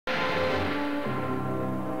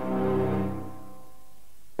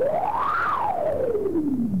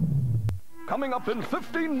Coming up in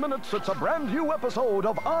 15 minutes, it's a brand new episode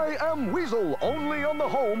of I Am Weasel, only on the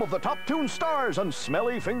home of the top toon stars and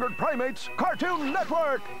smelly-fingered primates, Cartoon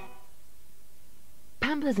Network.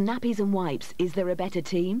 Pampers, nappies and wipes. Is there a better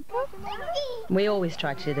team? We always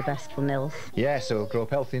try to do the best for Nils. Yeah, so we'll grow up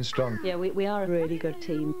healthy and strong. Yeah, we are a really good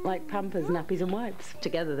team. Like Pampers, nappies and wipes.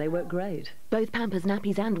 Together they work great. Both Pampers,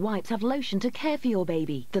 nappies and wipes have lotion to care for your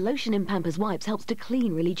baby. The lotion in Pampers wipes helps to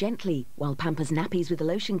clean really gently, while Pampers nappies with the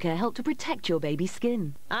lotion care help to protect your baby's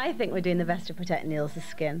skin. I think we're doing the best to protect Nils'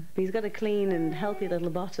 skin. He's got a clean and healthy little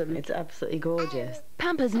bottom. It's absolutely gorgeous.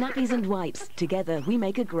 Pampers, nappies and wipes. Together we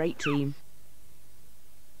make a great team.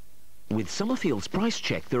 With Summerfield's Price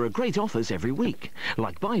Check, there are great offers every week.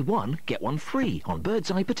 Like buy one, get one free on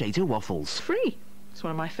Bird's Eye Potato Waffles. Free. It's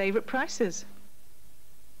one of my favourite prices.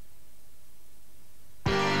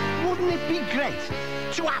 Wouldn't it be great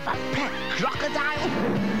to have a pet crocodile?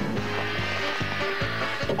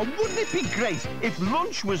 Or wouldn't it be great if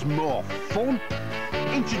lunch was more fun?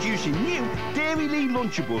 Introducing new Dairylea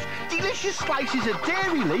Lunchables. Delicious slices of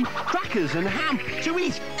Dairylea, crackers and ham to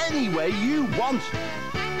eat any way you want.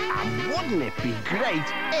 And wouldn't it be great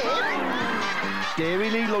if...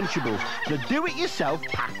 Dairylea Lunchables, the do-it-yourself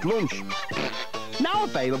packed lunch. Now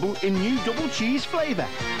available in new double cheese flavour.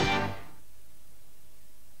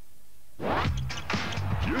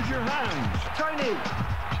 Use your hands. Tony!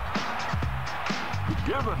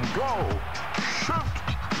 Give and go. Shoot.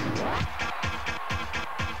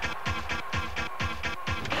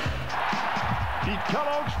 Eat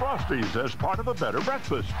Kellogg's Frosties as part of a better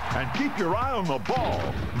breakfast. And keep your eye on the ball.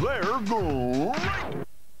 They're great.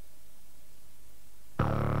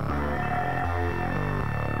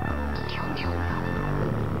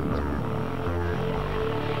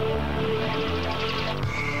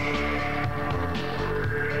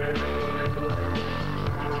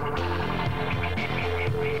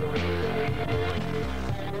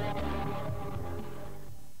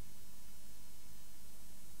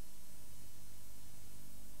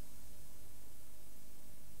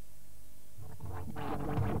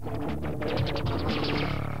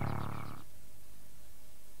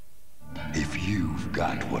 If you've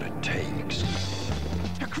got what it takes.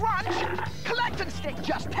 To crunch, collect and stick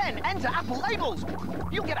just 10 Enza Apple labels.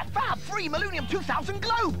 You'll get a fab free Millennium 2000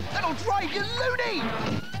 globe that'll drive you loony.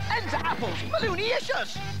 Enza Apples,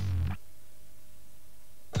 Malloony-icious.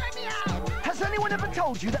 Has anyone ever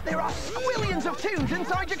told you that there are squillions of tunes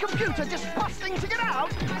inside your computer just busting to get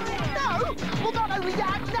out? No? Well, not only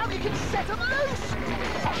that, now you can set them loose.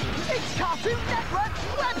 It's Cartoon Network's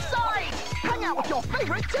website. Hang out with your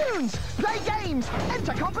favourite tunes, play games,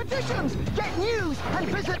 enter competitions, get news, and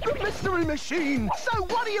visit the Mystery Machine. So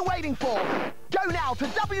what are you waiting for? Go now to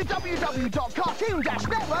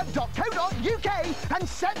www.cartoon-network.co.uk and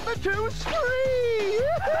set the tunes free.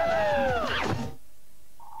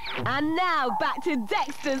 And now back to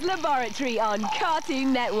Dexter's Laboratory on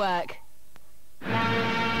Cartoon Network.